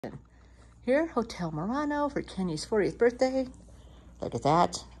Here, Hotel Murano for Kenny's 40th birthday. Look at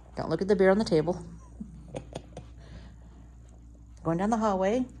that. Don't look at the beer on the table. Going down the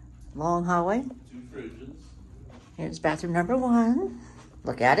hallway, long hallway. 2 fridges. Here's bathroom number 1.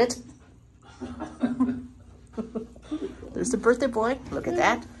 Look at it. There's the birthday boy. Look at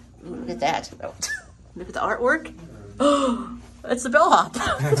that. Ooh, look at that. Oh. Look at the artwork. Oh, it's the bellhop.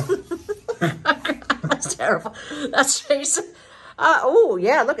 That's terrible. That's Jason. Oh,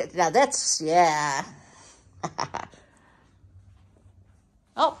 yeah, look at that. That's, yeah.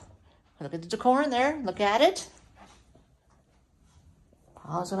 Oh, look at the decor in there. Look at it.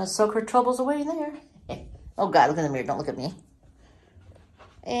 Paula's going to soak her troubles away there. Oh, God, look in the mirror. Don't look at me.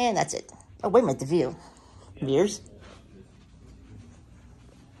 And that's it. Oh, wait a minute, the view. Mirrors.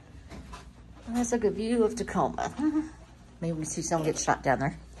 That's a good view of Tacoma. Maybe we see someone get shot down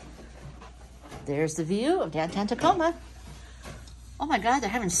there. There's the view of downtown Tacoma. Oh my God, they're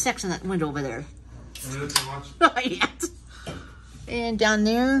having sex in that window over there. Yeah. And down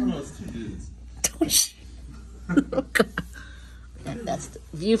there. Oh, no, it's 2 dudes. Oh, God. And that's the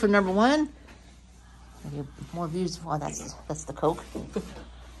view from number 1. Maybe more views. Oh, that's the Coke.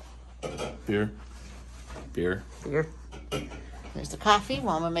 Beer. There's the coffee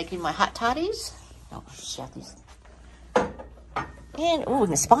while I'm making my hot toddies. Oh, shut these. And, oh, we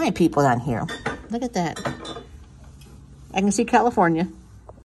can spy people down here. Look at that. I can see California.